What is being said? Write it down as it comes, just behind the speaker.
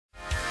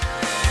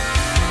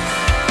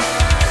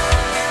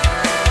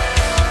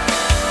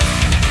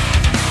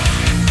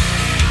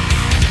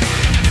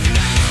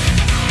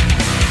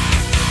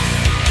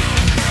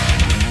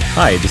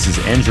Hi, this is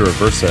Andrew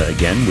Aversa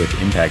again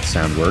with Impact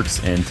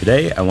Soundworks, and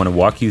today I want to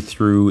walk you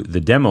through the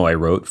demo I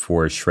wrote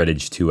for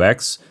Shreddage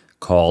 2X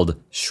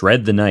called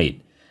Shred the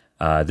Night.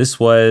 This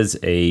was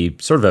a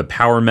sort of a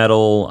power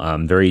metal,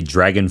 very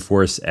Dragon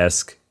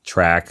Force-esque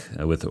track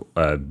with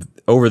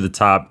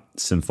over-the-top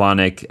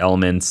symphonic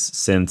elements,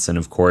 synths, and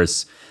of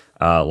course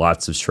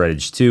lots of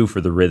Shreddage 2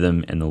 for the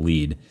rhythm and the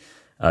lead.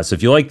 So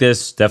if you like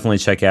this, definitely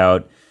check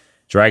out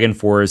Dragon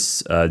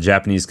Force,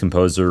 Japanese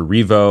composer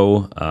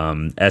Revo,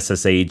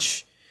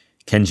 SSH,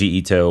 Kenji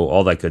Ito,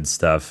 all that good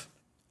stuff.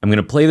 I'm going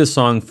to play the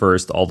song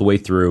first all the way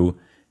through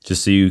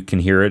just so you can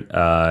hear it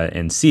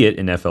and see it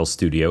in FL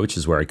Studio, which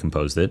is where I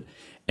composed it.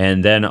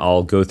 And then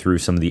I'll go through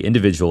some of the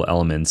individual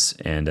elements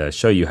and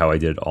show you how I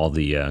did all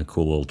the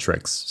cool little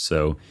tricks.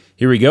 So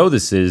here we go.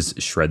 This is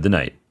Shred the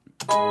Night.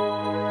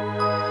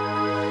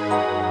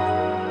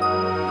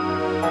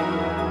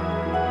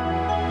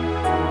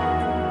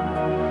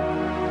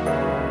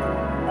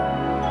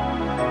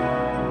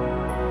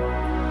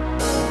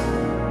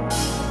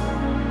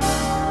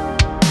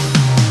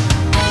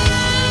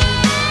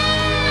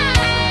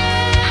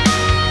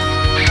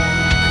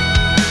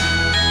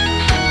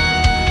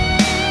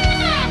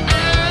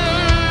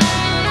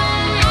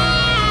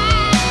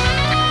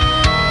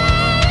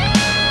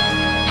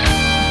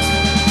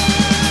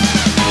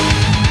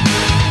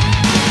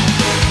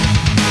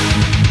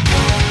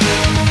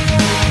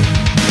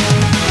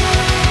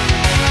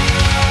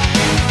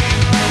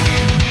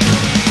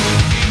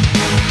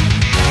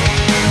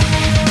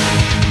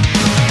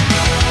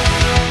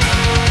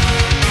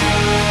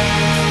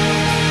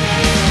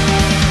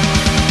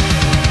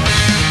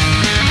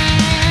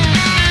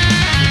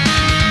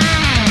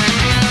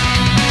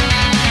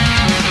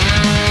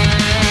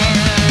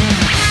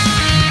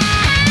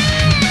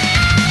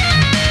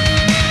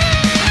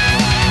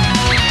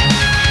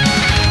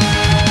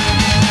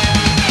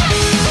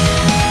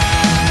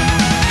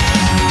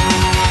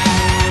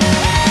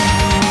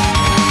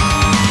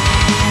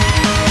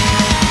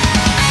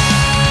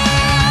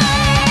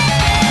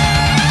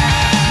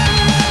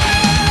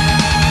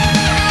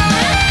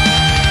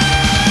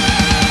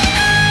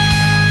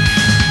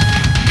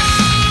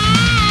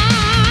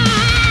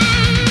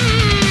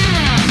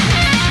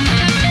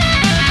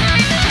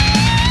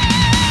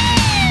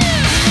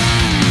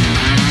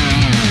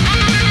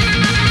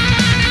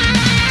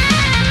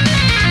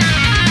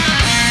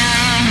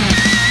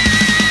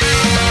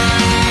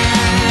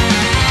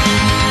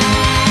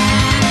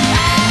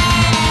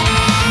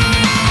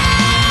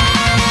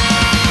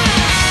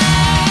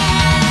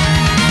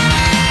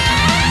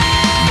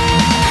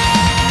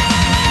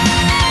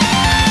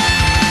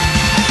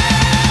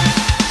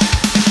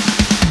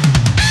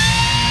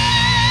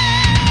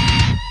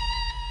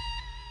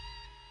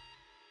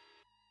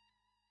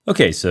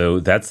 Okay, so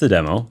that's the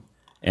demo,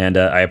 and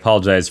I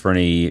apologize for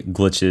any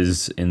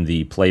glitches in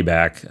the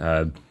playback,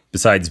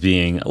 besides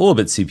being a little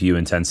bit CPU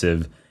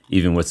intensive,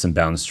 even with some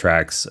bounce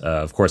tracks.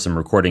 Of course, I'm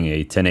recording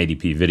a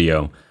 1080p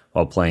video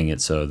while playing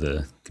it, so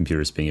the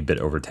computer's being a bit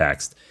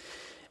overtaxed.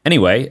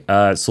 Anyway,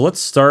 so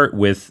let's start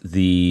with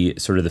the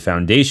sort of the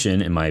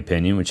foundation, in my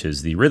opinion, which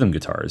is the rhythm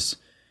guitars.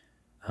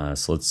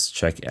 So let's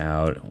check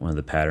out one of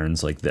the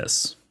patterns like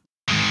this.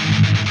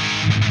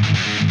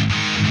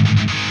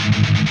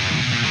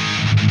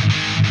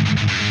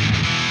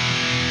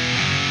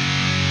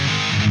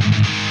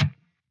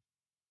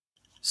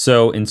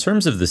 So in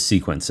terms of the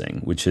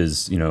sequencing, which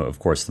is, of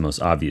course, the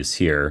most obvious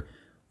here,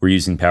 we're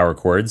using power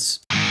chords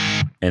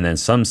and then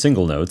some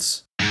single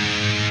notes.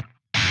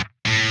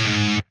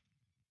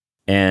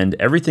 And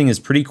everything is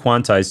pretty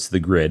quantized to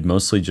the grid,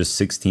 mostly just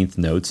 16th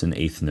notes and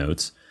 8th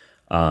notes.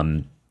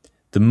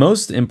 The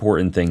most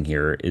important thing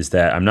here is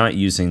that I'm not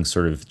using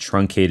sort of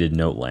truncated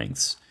note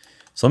lengths.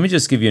 So let me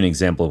just give you an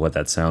example of what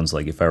that sounds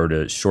like if I were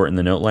to shorten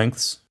the note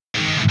lengths.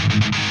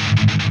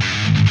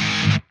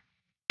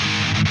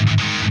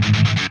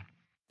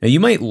 Now, you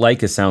might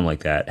like a sound like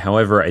that.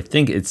 However, I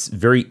think it's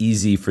very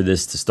easy for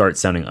this to start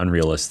sounding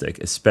unrealistic,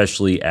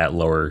 especially at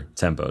lower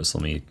tempos.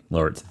 Let me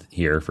lower it to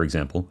here, for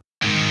example.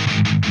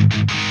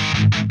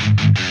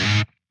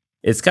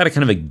 It's got a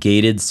kind of a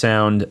gated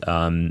sound,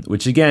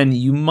 which again,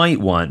 you might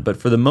want, but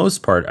for the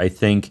most part, I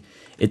think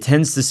it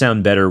tends to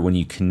sound better when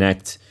you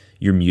connect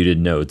your muted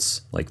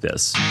notes like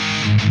this.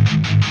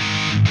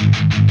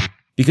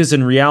 Because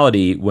in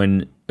reality,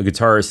 when a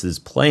guitarist is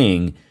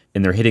playing,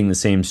 and they're hitting the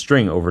same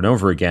string over and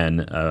over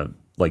again,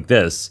 like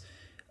this,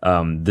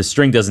 the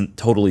string doesn't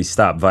totally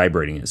stop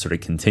vibrating. It sort of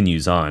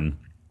continues on,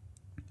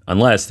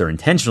 unless they're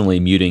intentionally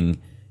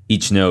muting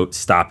each note,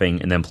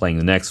 stopping, and then playing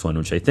the next one,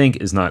 which I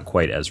think is not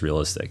quite as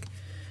realistic.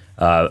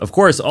 Of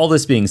course, all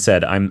this being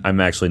said,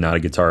 I'm actually not a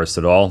guitarist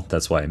at all.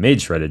 That's why I made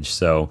Shreddage,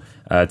 so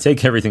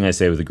take everything I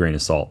say with a grain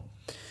of salt.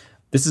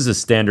 This is a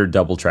standard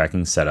double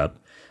tracking setup.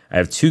 I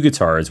have two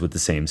guitars with the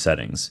same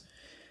settings.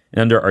 And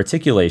under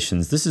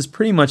articulations, this is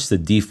pretty much the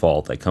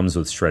default that comes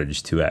with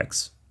Shreddage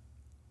 2X.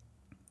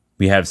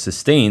 We have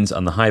sustains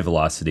on the high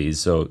velocities,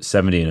 so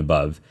 70 and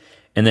above,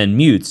 and then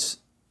mutes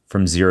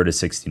from 0 to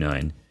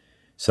 69.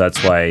 So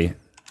that's why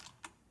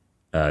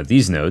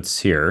these notes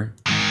here,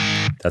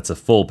 That's a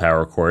full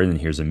power chord, and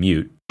here's a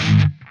mute.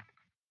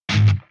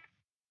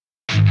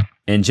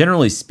 And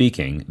generally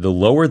speaking, the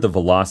lower the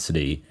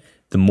velocity,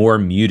 the more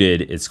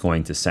muted it's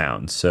going to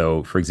sound.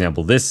 So, for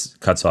example, this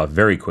cuts off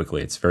very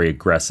quickly. It's very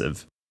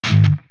aggressive.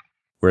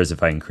 Whereas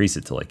if I increase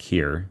it to like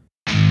here,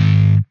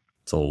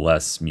 it's a little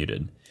less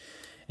muted.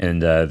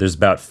 And there's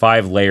about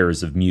 5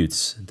 layers of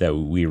mutes that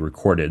we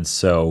recorded.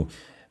 So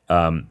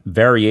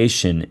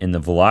variation in the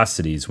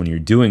velocities when you're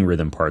doing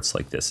rhythm parts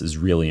like this is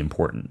really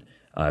important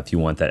if you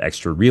want that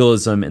extra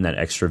realism and that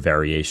extra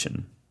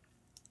variation.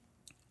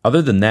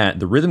 Other than that,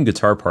 the rhythm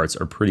guitar parts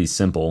are pretty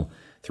simple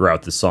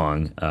throughout the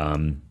song.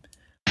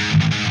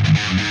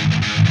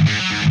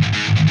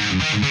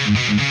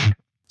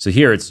 So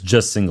here it's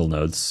just single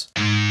notes,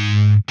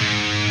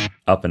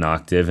 up an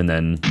octave, and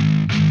then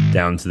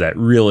down to that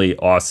really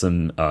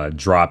awesome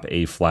drop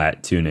A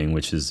flat tuning,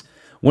 which is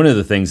one of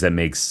the things that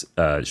makes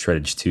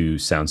Shreddage 2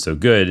 sound so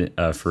good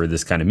for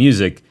this kind of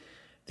music,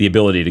 the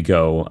ability to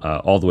go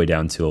all the way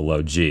down to a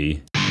low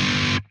G.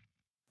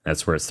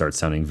 That's where it starts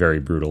sounding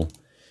very brutal.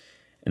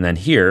 And then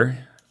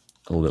here,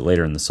 a little bit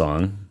later in the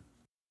song,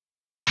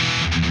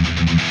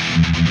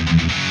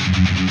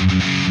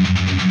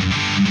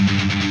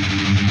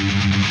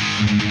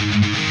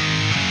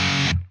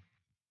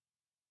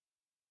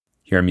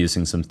 here I'm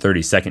using some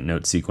 30-second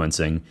note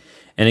sequencing.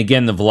 And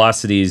again, the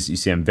velocities, you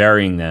see I'm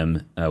varying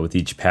them with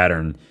each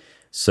pattern.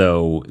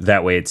 So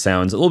that way it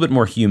sounds a little bit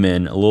more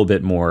human, a little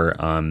bit more,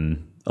 a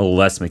little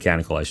less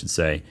mechanical, I should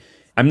say.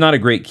 I'm not a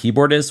great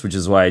keyboardist, which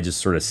is why I just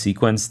sort of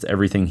sequenced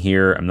everything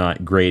here. I'm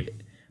not great.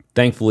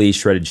 Thankfully,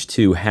 Shreddage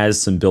 2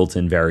 has some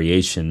built-in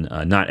variation.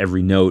 Not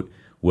every note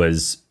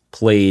was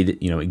played,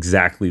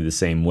 exactly the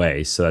same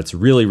way. So that's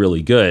really,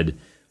 really good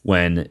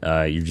when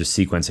you're just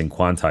sequencing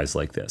quantized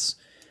like this.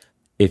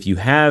 If you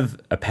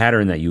have a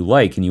pattern that you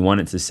like and you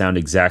want it to sound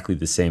exactly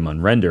the same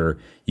on render,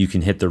 you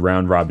can hit the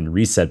round robin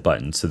reset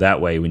button. So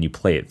that way, when you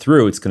play it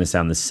through, it's going to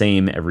sound the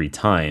same every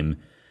time.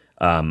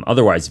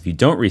 Otherwise, if you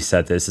don't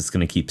reset this, it's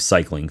going to keep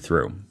cycling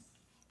through.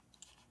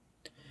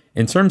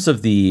 In terms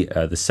of the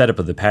setup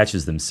of the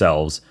patches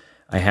themselves,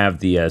 I have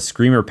the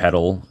screamer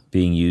pedal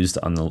being used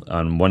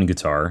on one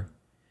guitar,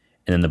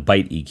 and then the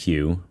bite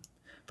EQ.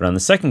 But on the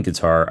second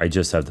guitar, I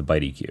just have the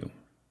bite EQ.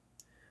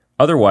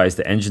 Otherwise,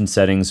 the engine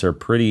settings are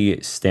pretty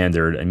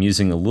standard. I'm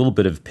using a little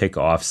bit of pick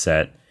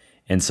offset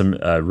and some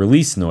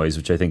release noise,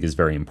 which I think is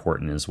very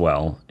important as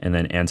well, and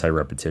then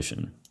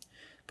anti-repetition.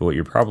 But what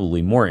you're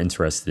probably more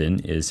interested in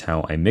is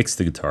how I mix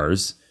the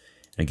guitars.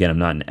 Again, I'm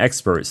not an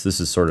expert, so this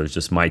is sort of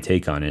just my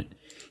take on it.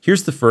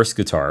 Here's the first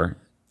guitar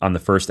on the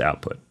first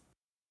output.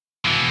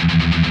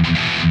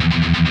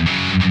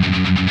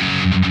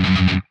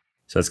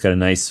 So it's got a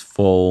nice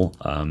full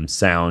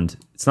sound.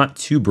 It's not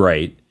too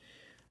bright.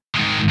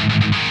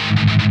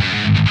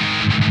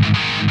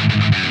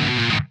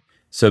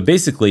 So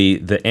basically,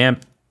 the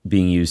amp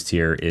being used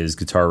here is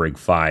Guitar Rig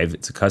 5.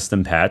 It's a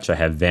custom patch. I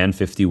have Van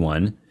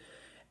 51,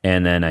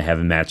 and then I have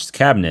a matched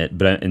cabinet,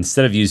 but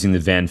instead of using the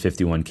Van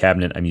 51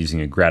 cabinet, I'm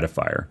using a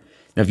gratifier.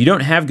 Now, if you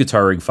don't have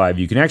Guitar Rig 5,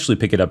 you can actually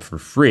pick it up for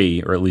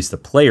free, or at least a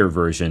player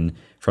version,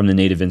 from the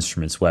Native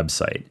Instruments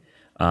website.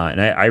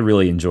 And I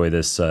really enjoy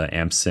this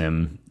amp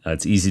sim.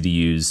 It's easy to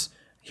use.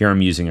 Here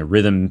I'm using a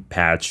rhythm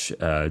patch,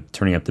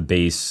 turning up the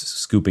bass,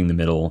 scooping the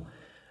middle.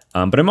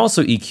 But I'm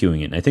also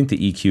EQing it, and I think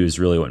the EQ is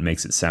really what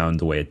makes it sound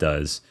the way it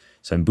does.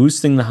 So I'm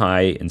boosting the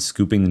high and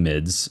scooping the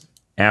mids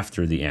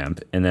after the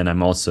amp, and then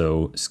I'm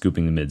also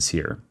scooping the mids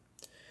here.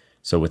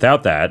 So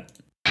without that,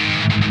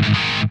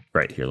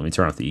 right here, let me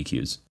turn off the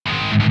EQs.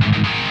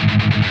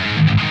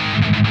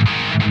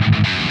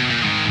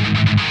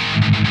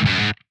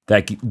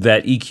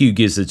 That EQ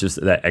gives it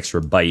just that extra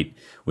bite,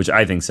 which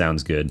I think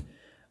sounds good.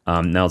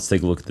 Now let's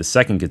take a look at the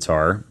second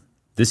guitar.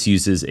 This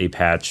uses a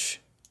patch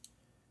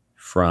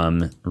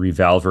from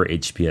Revolver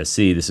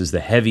HPSC. This is the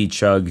Heavy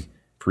Chug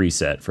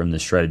preset from the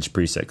Shreddage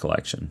preset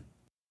collection.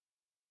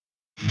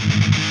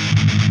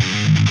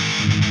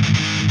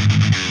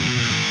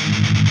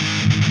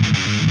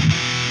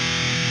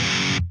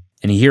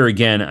 And here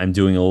again, I'm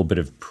doing a little bit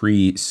of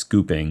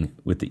pre-scooping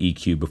with the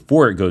EQ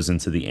before it goes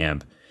into the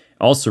amp,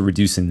 also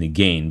reducing the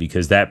gain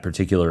because that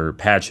particular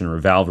patch in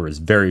Revolver is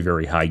very,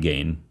 very high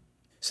gain.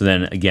 So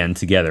then again,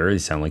 together, they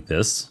sound like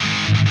this.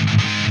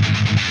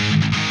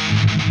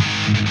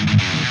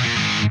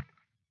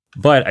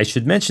 But I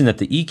should mention that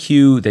the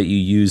EQ that you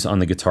use on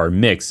the guitar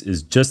mix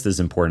is just as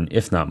important,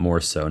 if not more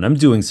so. And I'm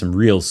doing some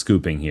real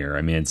scooping here.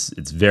 I mean, it's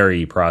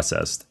very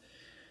processed.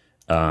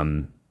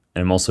 And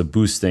I'm also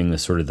boosting the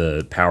sort of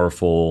the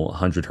powerful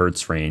 100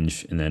 hertz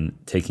range and then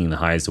taking the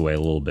highs away a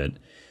little bit.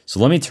 So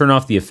let me turn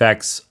off the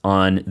effects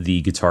on the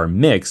guitar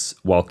mix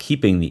while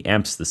keeping the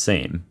amps the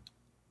same.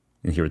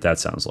 And hear what that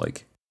sounds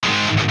like.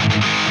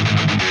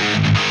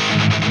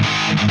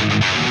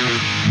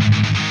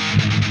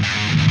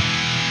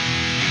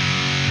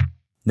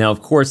 Now,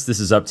 of course, this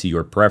is up to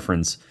your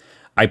preference.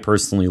 I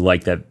personally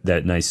like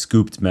that nice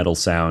scooped metal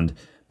sound,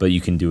 but you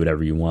can do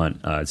whatever you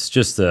want. It's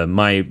just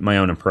my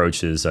own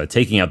approach is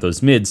taking out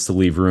those mids to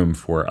leave room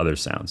for other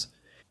sounds.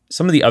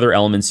 Some of the other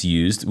elements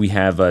used, we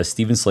have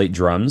Steven Slate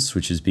drums,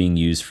 which is being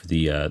used for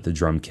the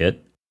drum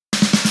kit.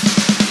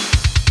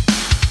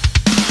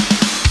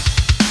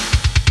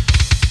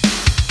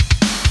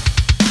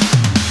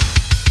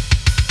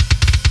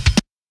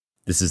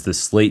 This is the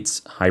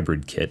Slate's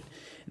hybrid kit.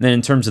 And then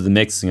in terms of the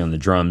mixing on the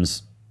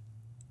drums,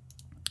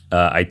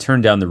 I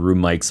turned down the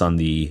room mics on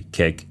the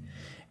kick,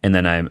 and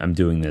then I'm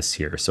doing this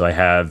here. So I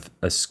have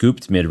a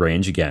scooped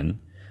mid-range again.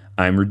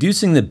 I'm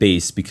reducing the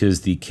bass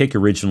because the kick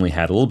originally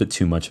had a little bit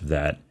too much of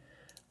that.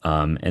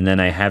 And then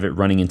I have it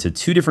running into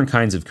two different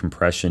kinds of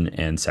compression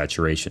and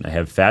saturation. I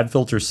have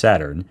FabFilter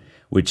Saturn,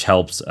 which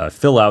helps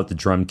fill out the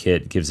drum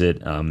kit, gives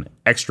it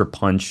extra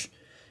punch,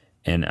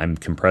 and I'm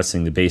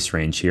compressing the bass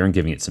range here and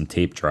giving it some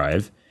tape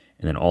drive.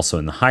 And then also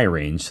in the high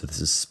range, so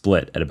this is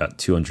split at about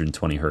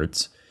 220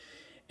 hertz.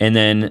 And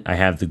then I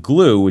have the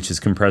glue, which is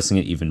compressing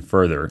it even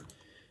further.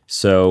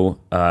 So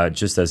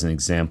just as an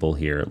example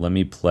here, let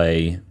me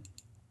play.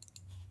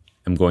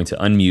 I'm going to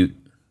unmute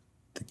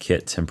the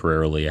kit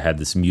temporarily. I had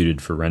this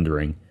muted for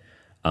rendering.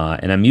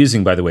 And I'm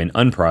using, by the way, an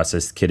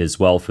unprocessed kit as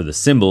well for the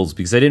cymbals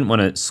because I didn't want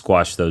to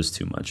squash those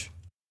too much.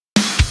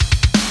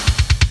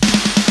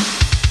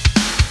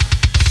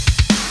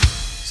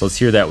 So let's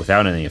hear that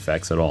without any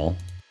effects at all.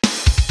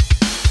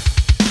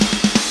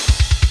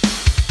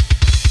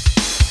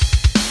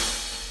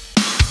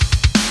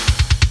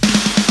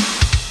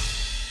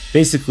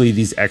 Basically,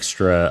 these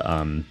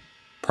extra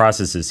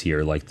processes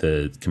here, like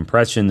the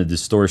compression, the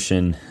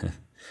distortion.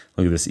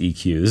 Look at this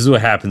EQ. This is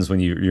what happens when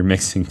you're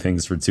mixing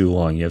things for too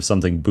long. You have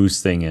something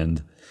boosting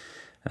and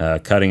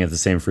cutting at the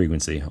same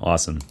frequency.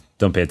 Awesome.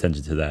 Don't pay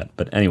attention to that.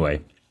 But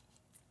anyway,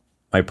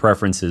 my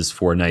preference is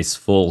for a nice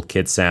full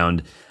kit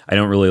sound. I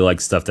don't really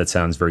like stuff that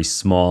sounds very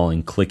small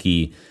and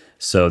clicky,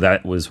 so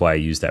that was why I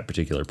used that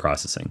particular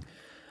processing.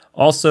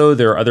 Also,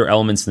 there are other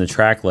elements in the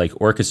track like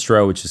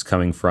orchestra, which is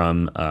coming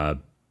from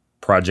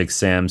Project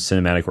Sam's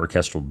Cinematic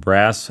Orchestral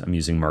Brass. I'm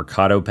using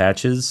Marcato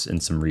patches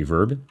and some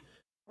reverb.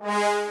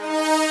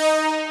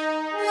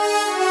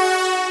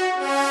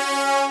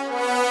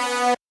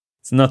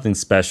 It's nothing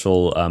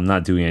special. I'm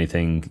not doing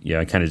anything. Yeah,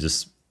 I kind of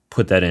just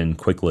put that in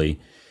quickly.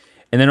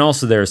 And then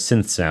also there are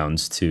synth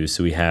sounds too.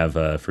 So we have,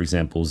 for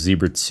example,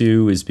 Zebra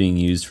 2 is being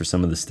used for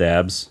some of the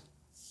stabs.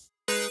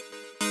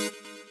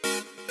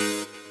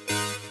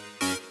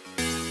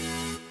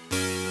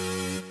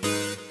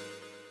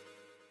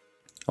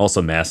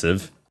 Also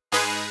massive.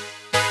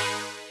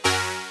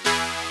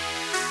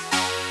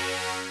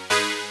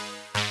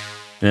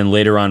 And then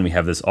later on we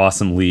have this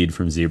awesome lead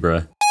from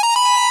Zebra.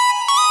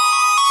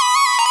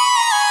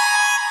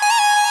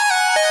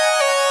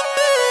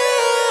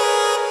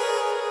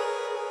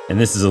 And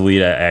this is a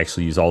lead I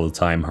actually use all the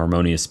time,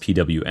 Harmonious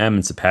PWM.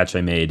 It's a patch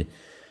I made.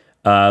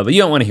 But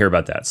you don't want to hear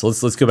about that. So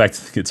let's go back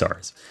to the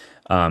guitars.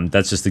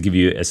 That's just to give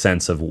you a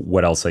sense of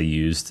what else I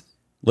used.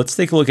 Let's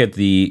take a look at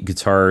the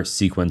guitar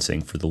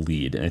sequencing for the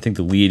lead. And I think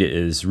the lead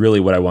is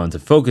really what I wanted to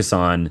focus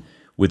on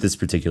with this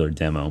particular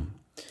demo.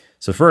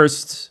 So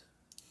first,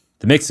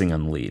 the mixing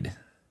on the lead.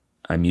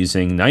 I'm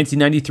using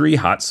 1993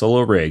 Hot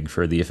Solo Rig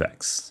for the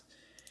effects.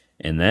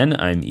 And then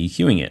I'm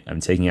EQing it.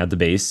 I'm taking out the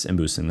bass and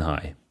boosting the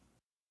high.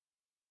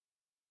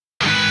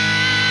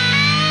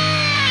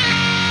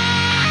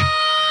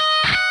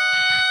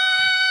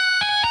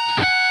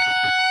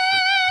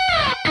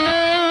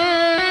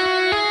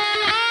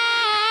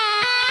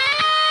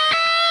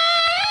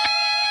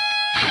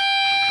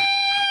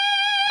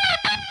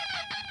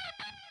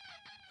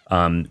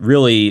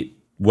 Really,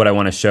 what I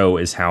want to show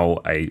is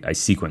how I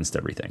sequenced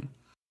everything.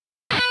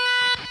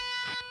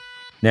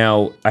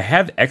 Now, I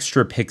have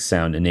extra pick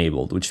sound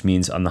enabled, which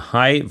means on the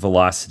high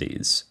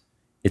velocities,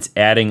 it's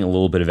adding a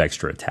little bit of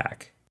extra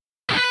attack.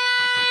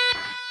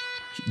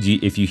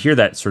 If you hear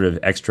that sort of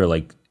extra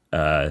like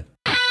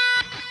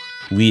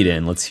lead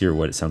in, let's hear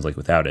what it sounds like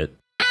without it.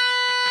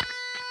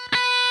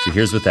 So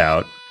here's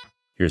without,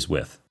 here's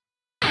with.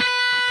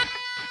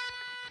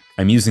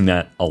 I'm using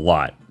that a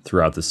lot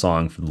throughout the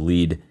song for the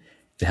lead.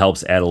 It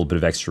helps add a little bit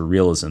of extra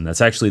realism. That's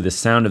actually the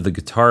sound of the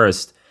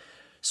guitarist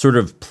sort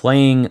of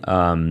playing,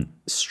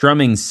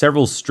 strumming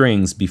several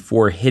strings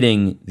before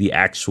hitting the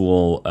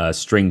actual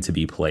string to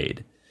be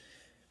played.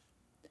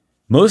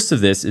 Most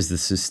of this is the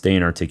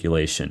sustain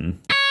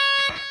articulation.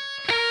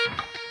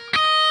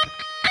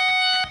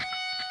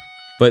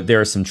 But there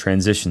are some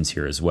transitions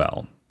here as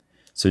well.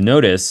 So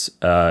notice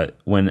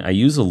when I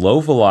use a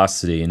low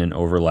velocity in an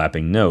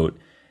overlapping note,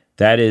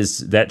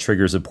 that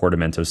triggers a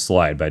portamento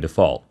slide by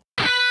default.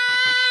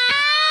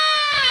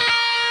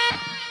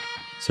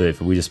 So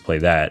if we just play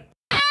that,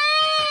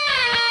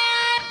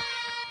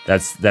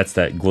 that's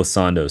that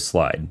glissando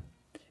slide.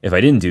 If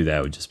I didn't do that,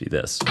 it would just be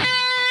this.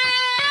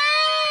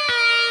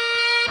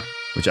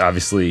 Which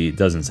obviously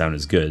doesn't sound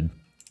as good.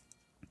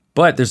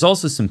 But there's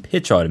also some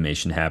pitch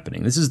automation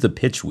happening. This is the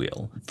pitch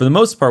wheel. For the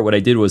most part, what I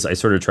did was I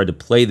sort of tried to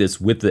play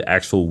this with the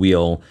actual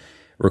wheel,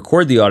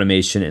 record the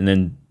automation, and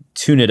then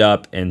tune it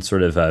up and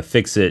sort of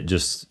fix it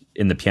just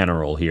in the piano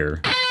roll here.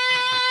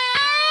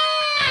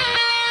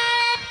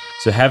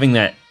 So having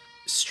that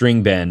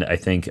string bend, I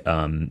think,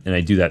 and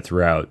I do that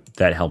throughout,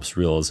 that helps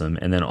realism.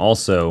 And then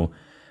also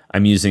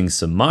I'm using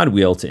some mod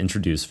wheel to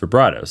introduce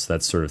vibrato, so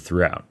that's sort of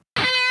throughout.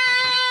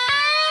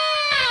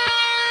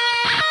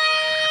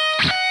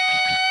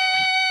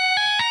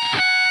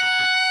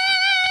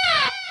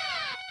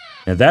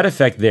 Now that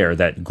effect there,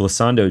 that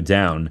glissando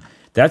down,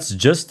 that's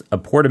just a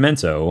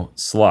portamento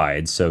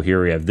slide. So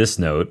here we have this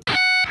note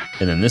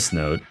and then this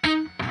note.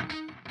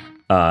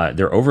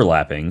 They're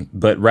overlapping,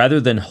 but rather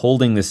than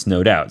holding this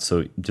note out,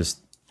 so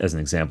just as an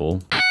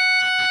example.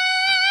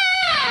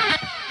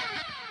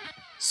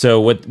 So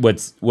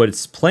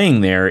what's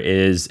playing there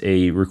is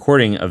a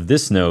recording of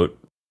this note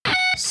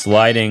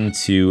sliding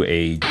to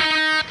a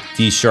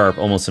D sharp,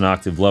 almost an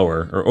octave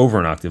lower, or over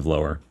an octave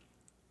lower.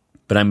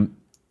 But I'm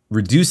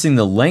reducing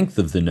the length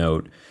of the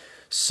note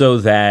so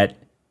that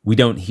we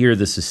don't hear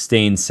the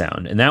sustained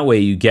sound. And that way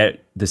you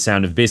get the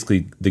sound of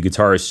basically the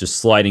guitarist just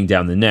sliding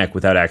down the neck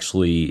without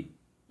actually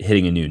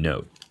hitting a new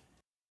note.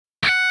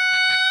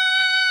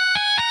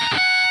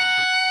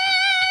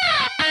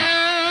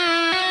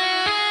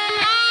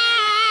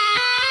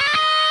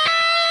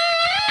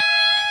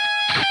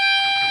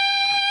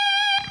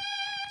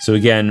 So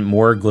again,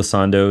 more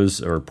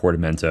glissandos or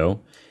portamento,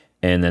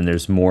 and then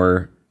there's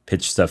more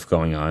pitch stuff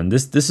going on.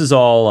 This is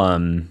all,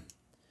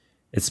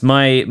 it's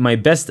my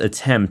best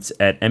attempt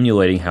at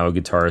emulating how a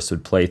guitarist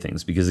would play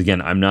things, because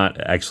again, I'm not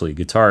actually a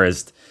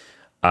guitarist.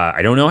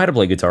 I don't know how to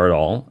play guitar at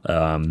all,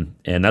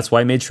 and that's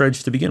why I made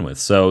Shreddage to begin with.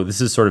 So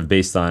this is sort of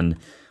based on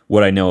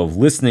what I know of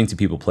listening to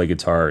people play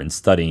guitar and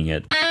studying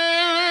it.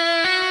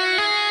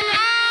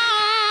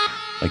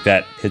 Like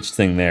that pitch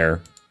thing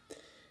there,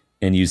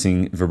 and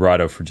using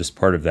vibrato for just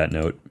part of that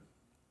note.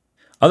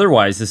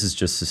 Otherwise, this is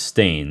just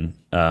sustain.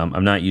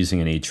 I'm not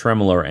using any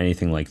tremolo or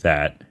anything like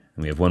that.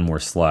 And we have one more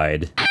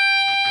slide.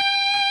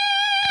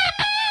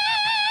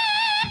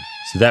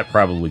 So that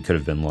probably could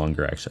have been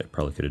longer, actually. I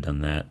probably could have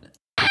done that.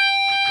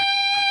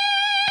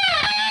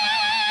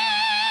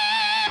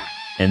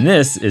 And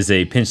this is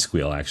a pinch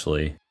squeal,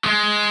 actually.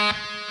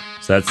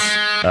 So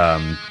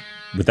that's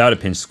without a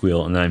pinch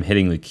squeal, and then I'm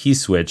hitting the key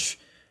switch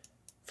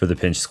for the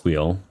pinch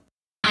squeal.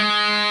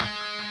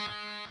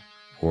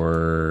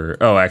 Or,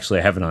 oh, actually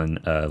I have it on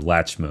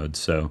latch mode,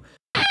 so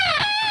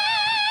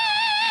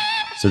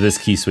this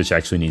key switch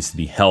actually needs to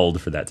be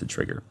held for that to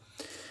trigger.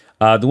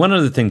 The one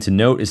other thing to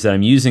note is that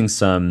I'm using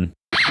some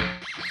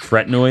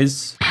fret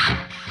noise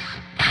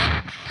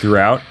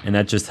throughout, and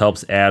that just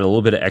helps add a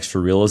little bit of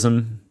extra realism.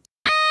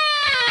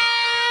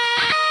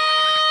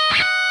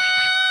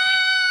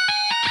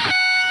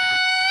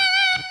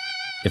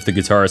 If the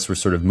guitarist were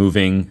sort of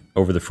moving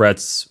over the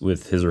frets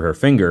with his or her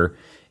finger,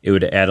 it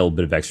would add a little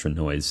bit of extra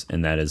noise,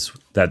 and that is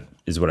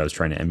what I was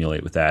trying to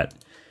emulate with that.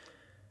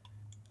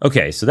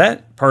 Okay, so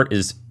that part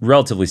is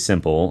relatively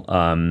simple.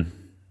 And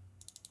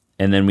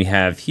then we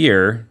have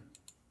here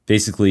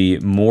basically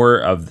more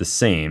of the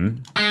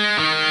same.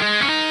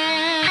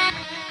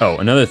 Oh,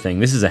 another thing,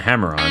 this is a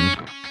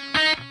hammer-on.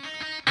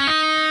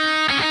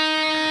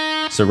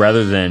 So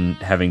rather than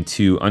having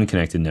two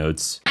unconnected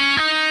notes,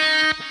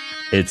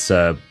 it's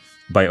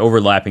by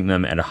overlapping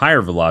them at a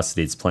higher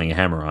velocity, it's playing a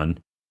hammer-on.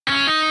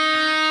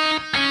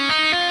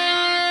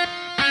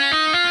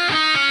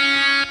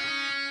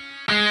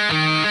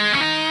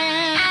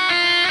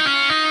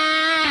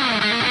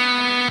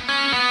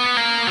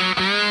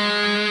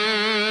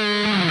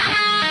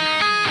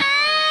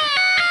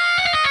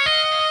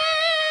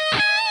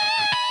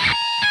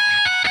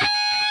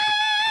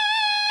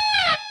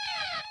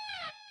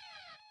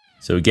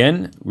 So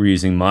again, we're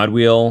using mod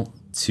wheel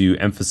to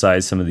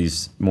emphasize some of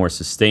these more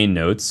sustained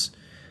notes.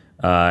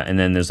 And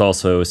then there's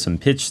also some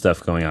pitch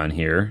stuff going on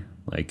here,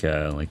 like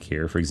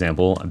here, for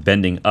example, I'm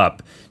bending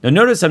up. Now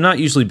notice I'm not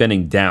usually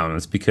bending down.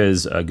 It's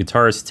because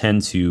guitarists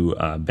tend to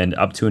bend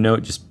up to a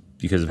note just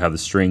because of how the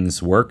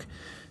strings work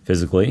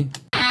physically.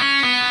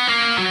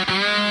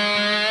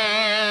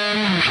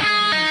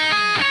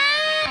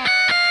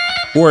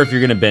 Or if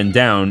you're gonna bend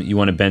down, you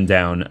wanna bend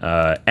down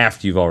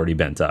after you've already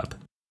bent up.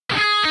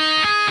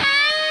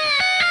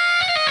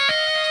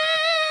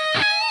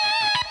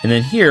 And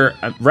then here,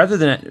 rather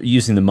than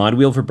using the mod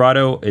wheel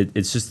vibrato,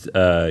 it's just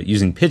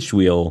using pitch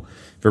wheel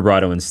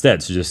vibrato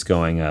instead. So just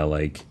going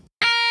like.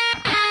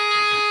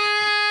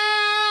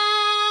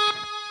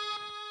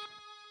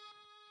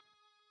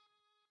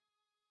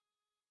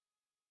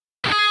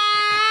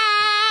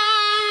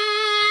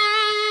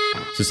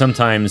 So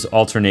sometimes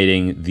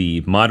alternating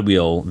the mod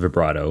wheel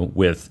vibrato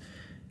with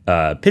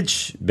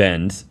pitch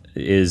bend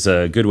is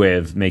a good way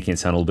of making it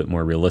sound a little bit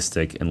more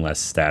realistic and less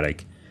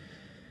static.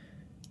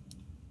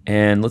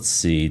 And let's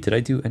see, did I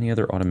do any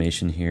other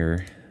automation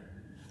here?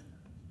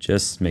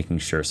 Just making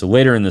sure. So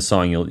later in the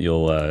song,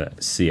 you'll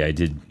see I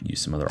did use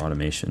some other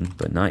automation,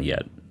 but not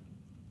yet.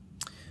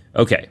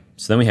 Okay,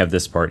 so then we have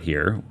this part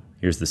here.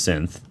 Here's the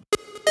synth.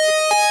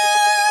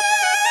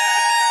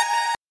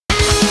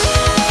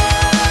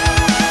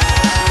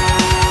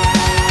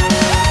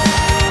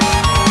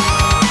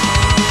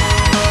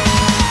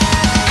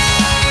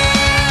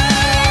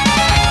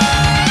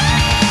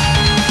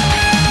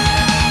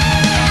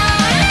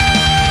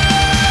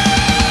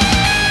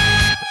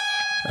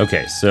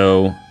 Okay,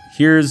 so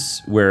here's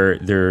where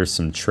there are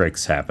some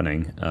tricks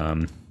happening.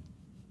 Go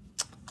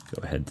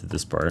ahead to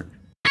this part.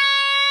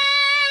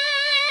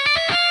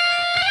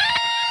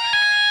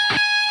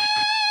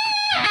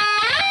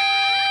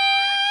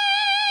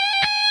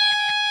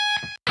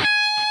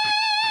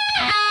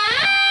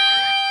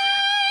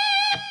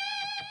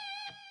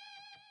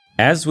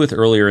 As with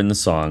earlier in the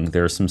song,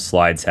 there are some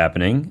slides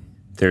happening.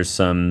 There's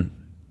some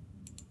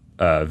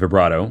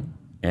vibrato,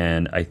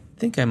 and I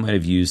think I might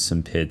have used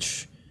some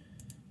pitch.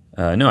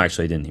 No,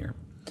 actually I didn't here.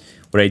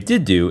 What I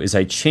did do is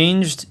I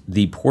changed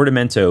the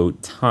portamento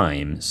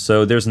time.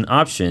 So there's an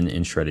option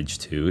in Shreddage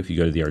 2, if you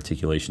go to the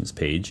articulations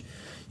page,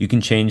 you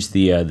can change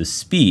the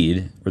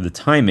speed or the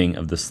timing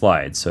of the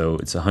slide. So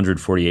it's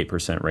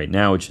 148% right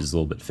now, which is a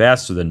little bit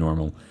faster than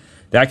normal.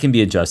 That can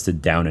be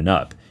adjusted down and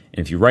up.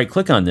 And if you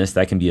right-click on this,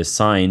 that can be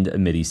assigned a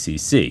MIDI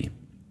CC.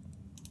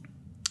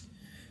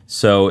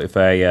 So if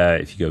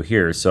you go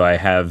here, so I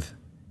have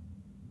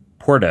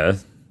Porta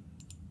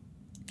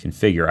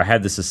configure. I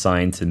had this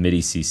assigned to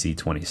MIDI CC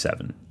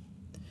 27.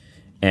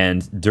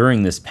 And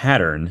during this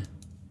pattern,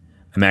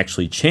 I'm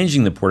actually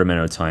changing the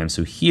portamento time.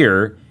 So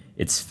here,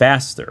 it's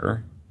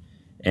faster,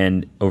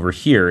 and over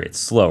here, it's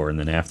slower, and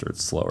then after,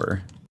 it's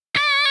slower.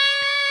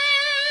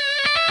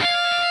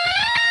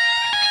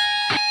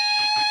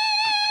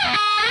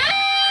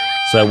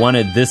 So I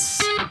wanted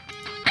this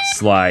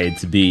slide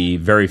to be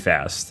very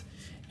fast,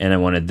 and I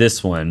wanted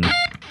this one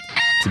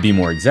to be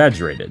more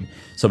exaggerated.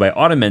 So by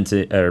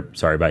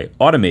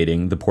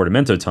automating the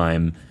portamento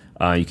time,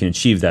 you can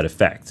achieve that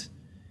effect.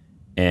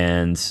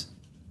 And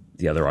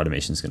the other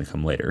automation is going to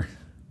come later.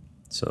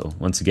 So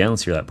once again,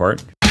 let's hear that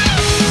part.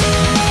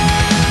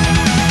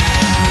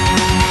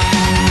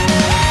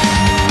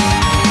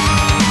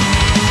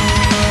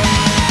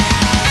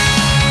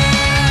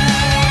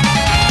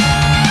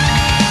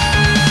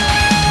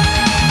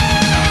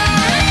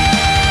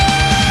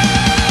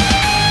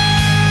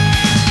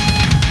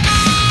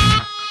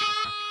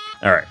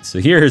 All right, so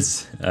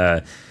here's,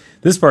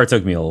 this part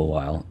took me a little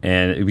while,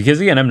 and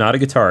because again, I'm not a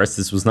guitarist,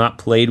 this was not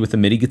played with a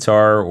MIDI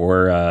guitar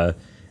or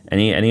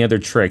any other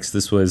tricks.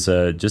 This was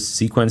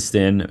just sequenced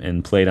in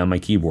and played on my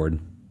keyboard.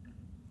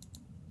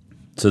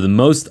 So the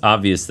most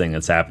obvious thing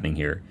that's happening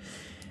here,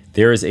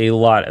 there is a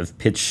lot of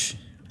pitch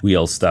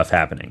wheel stuff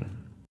happening.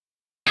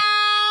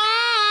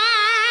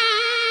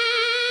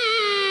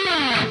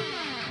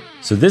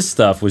 So this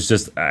stuff was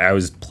just, I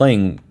was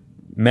playing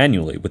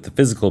manually with the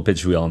physical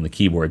pitch wheel on the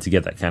keyboard to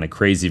get that kind of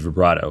crazy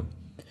vibrato.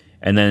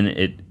 And then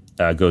it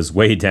goes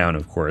way down,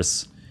 of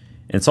course.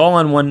 And it's all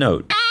on one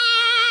note.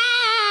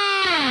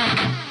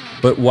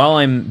 But while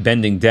I'm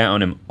bending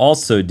down, I'm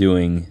also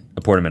doing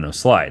a portamento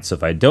slide. So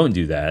if I don't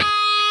do that,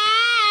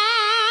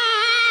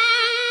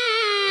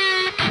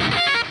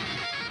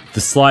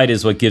 the slide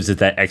is what gives it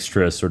that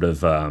extra sort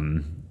of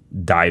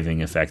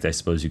diving effect, I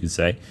suppose you could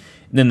say.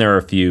 And then there are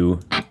a few,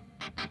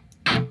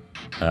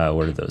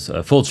 what are those?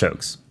 Full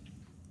chokes.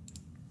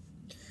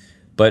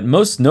 But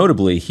most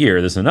notably here,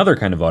 there's another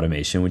kind of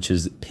automation, which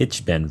is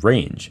pitch bend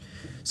range.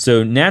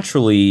 So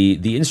naturally,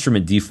 the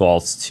instrument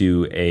defaults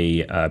to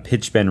a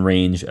pitch bend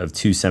range of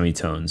 2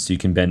 semitones, so you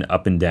can bend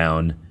up and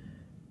down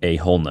a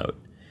whole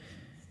note.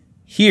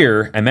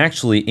 Here, I'm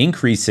actually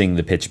increasing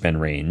the pitch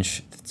bend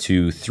range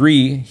to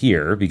 3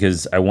 here,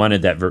 because I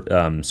wanted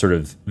that sort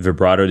of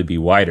vibrato to be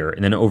wider.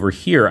 And then over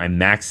here, I'm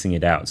maxing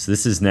it out. So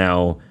this is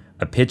now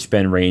a pitch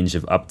bend range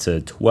of up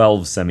to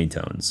 12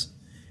 semitones.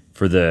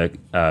 For the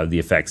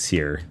effects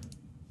here.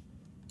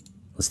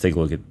 Let's take a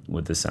look at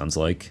what this sounds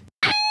like.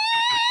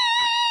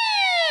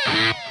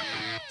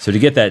 So to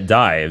get that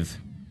dive,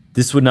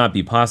 this would not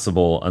be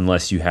possible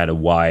unless you had a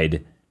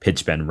wide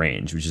pitch bend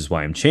range, which is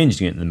why I'm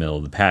changing it in the middle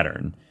of the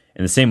pattern.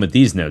 And the same with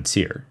these notes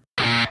here.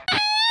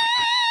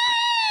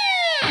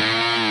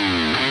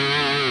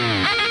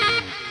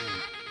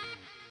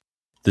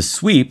 The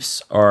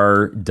sweeps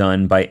are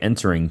done by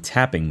entering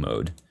tapping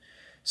mode.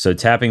 So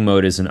tapping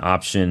mode is an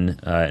option,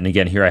 and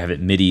again, here I have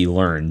it MIDI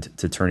learned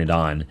to turn it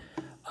on.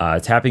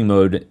 Tapping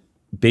mode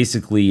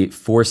basically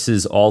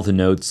forces all the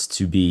notes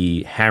to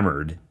be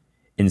hammered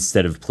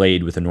instead of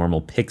played with a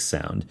normal pick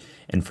sound.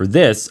 And for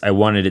this, I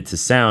wanted it to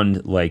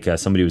sound like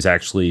somebody was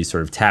actually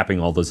sort of tapping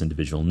all those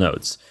individual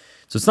notes.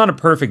 So it's not a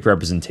perfect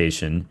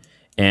representation,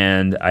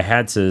 and I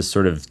had to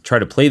sort of try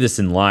to play this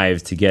in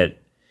live to get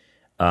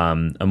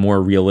a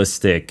more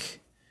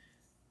realistic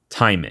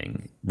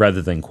timing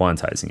rather than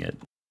quantizing it.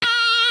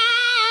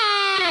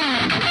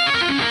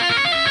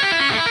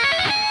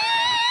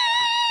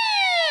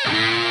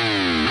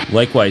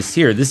 Likewise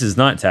here, this is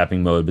not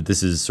tapping mode, but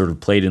this is sort of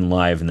played in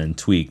live and then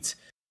tweaked.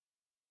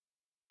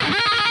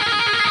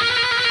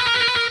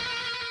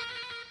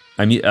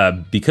 I mean,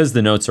 because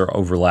the notes are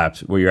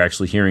overlapped, what you're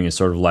actually hearing is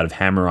sort of a lot of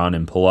hammer-on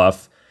and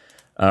pull-off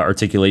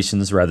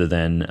articulations rather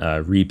than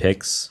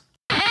repicks.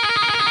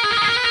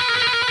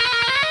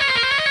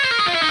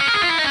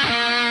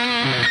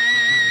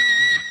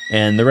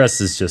 And the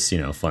rest is just,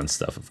 you know, fun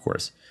stuff, of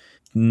course.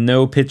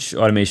 No pitch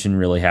automation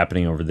really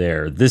happening over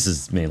there. This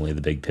is mainly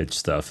the big pitch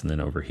stuff, and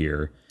then over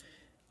here.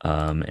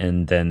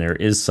 And then there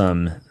is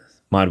some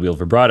mod wheel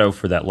vibrato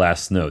for that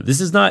last note.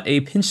 This is not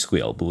a pinch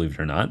squeal, believe it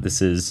or not. That's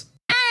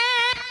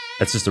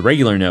just a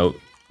regular note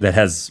that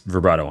has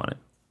vibrato on it.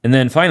 And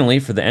then finally,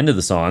 for the end of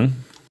the song,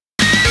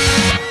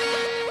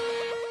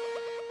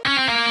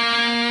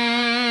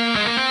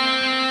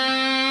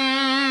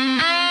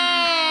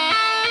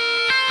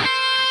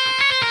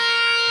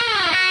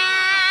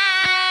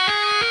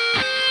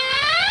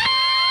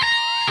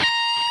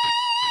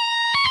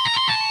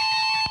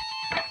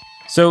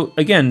 so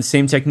again,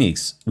 same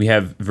techniques. We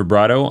have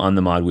vibrato on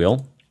the mod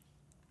wheel,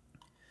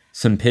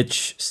 some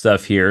pitch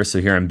stuff here.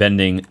 So here I'm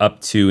bending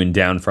up to and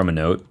down from a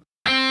note.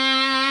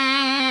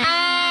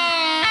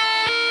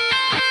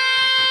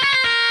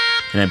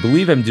 And I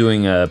believe I'm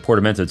doing a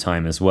portamento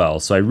time as well.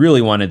 So I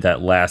really wanted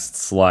that last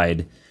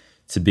slide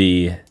to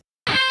be,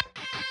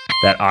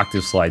 that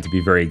octave slide to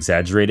be very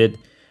exaggerated.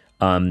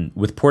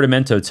 With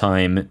portamento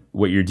time,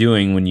 what you're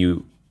doing when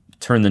you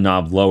turn the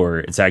knob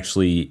lower, it's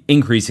actually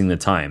increasing the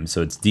time.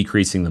 So it's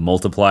decreasing the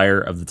multiplier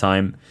of the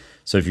time.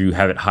 So if you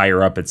have it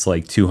higher up, it's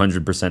like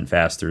 200%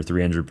 faster,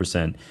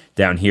 300%.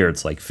 Down here,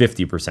 it's like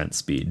 50%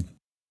 speed.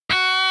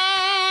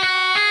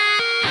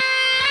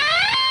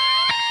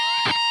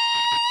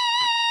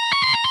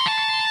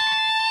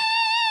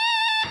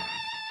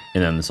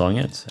 And then the song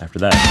ends after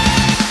that.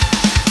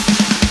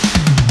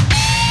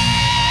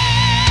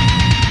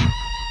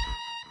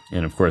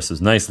 And of course,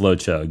 those nice low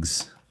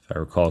chugs. If I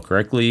recall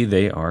correctly,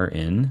 they are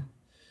in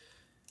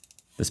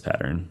this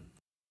pattern.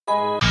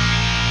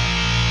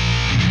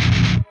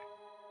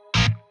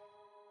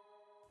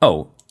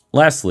 Oh,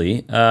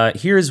 lastly,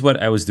 here's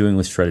what I was doing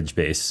with shreddage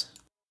bass.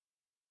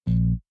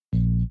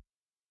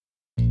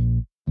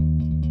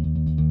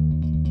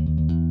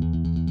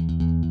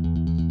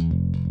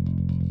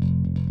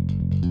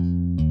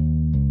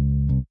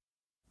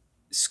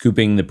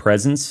 Scooping the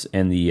presence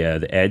and the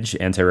edge,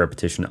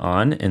 anti-repetition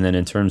on, and then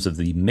in terms of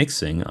the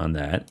mixing on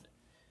that,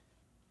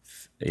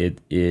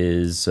 it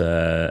is,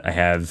 I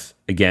have,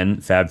 again,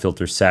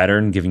 FabFilter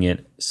Saturn, giving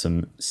it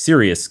some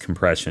serious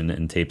compression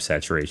and tape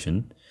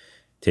saturation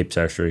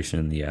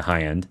in the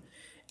high end,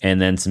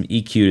 and then some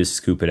EQ to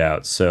scoop it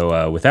out.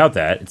 So without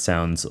that, it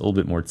sounds a little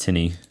bit more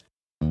tinny.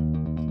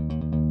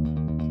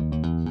 And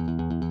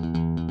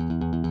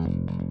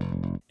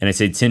I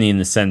say tinny in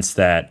the sense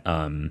that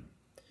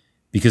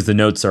because the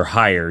notes are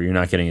higher, you're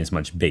not getting as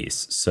much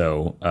bass.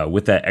 So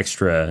with that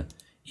extra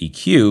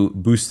EQ,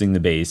 boosting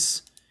the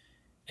bass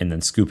and then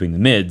scooping the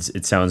mids,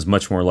 it sounds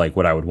much more like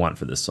what I would want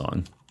for this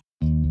song.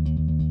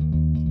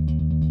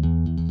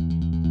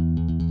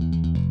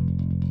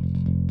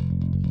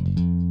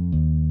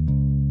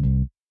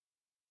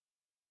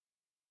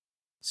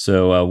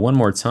 So one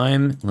more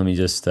time, let me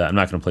just, I'm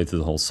not gonna play through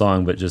the whole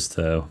song, but just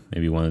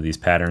maybe one of these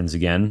patterns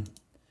again.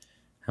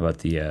 How about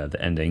the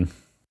ending?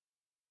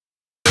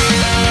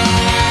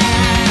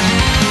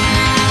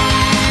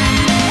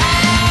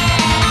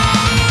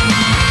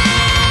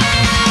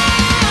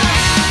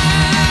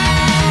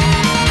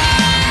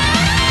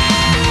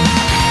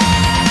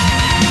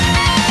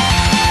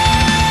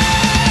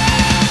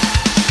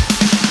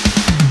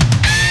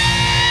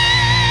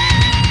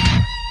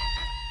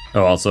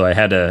 Oh, also, I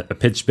had a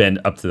pitch bend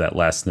up to that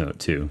last note,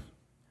 too,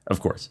 of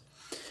course.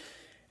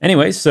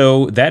 Anyway,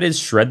 so that is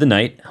Shred the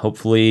Night.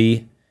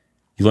 Hopefully,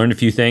 you learned a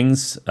few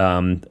things.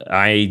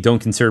 I don't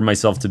consider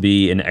myself to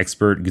be an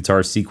expert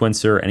guitar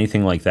sequencer or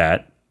anything like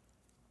that,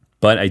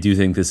 but I do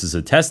think this is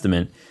a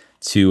testament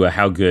to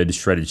how good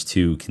Shreddage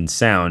 2 can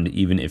sound,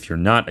 even if you're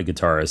not a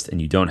guitarist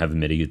and you don't have a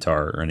MIDI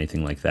guitar or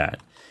anything like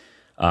that.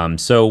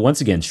 So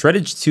once again,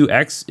 Shreddage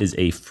 2X is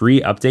a free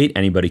update.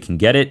 Anybody can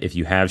get it if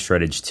you have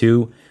Shreddage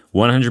 2.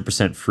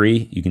 100%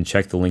 free. You can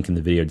check the link in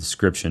the video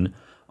description.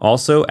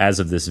 Also, as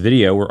of this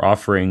video, we're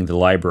offering the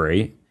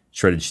library,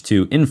 Shreddage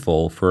 2 in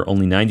full, for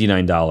only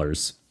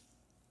 $99.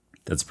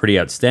 That's a pretty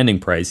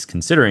outstanding price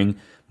considering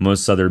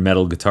most other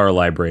metal guitar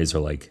libraries are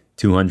like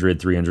 $200,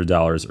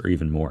 $300 or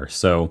even more.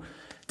 So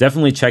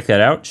definitely check that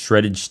out.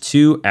 Shreddage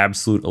 2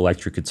 Absolute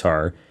Electric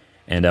Guitar.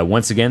 And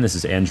once again, this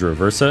is Andrew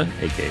Aversa,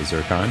 aka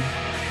Zircon,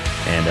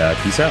 and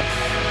peace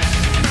out.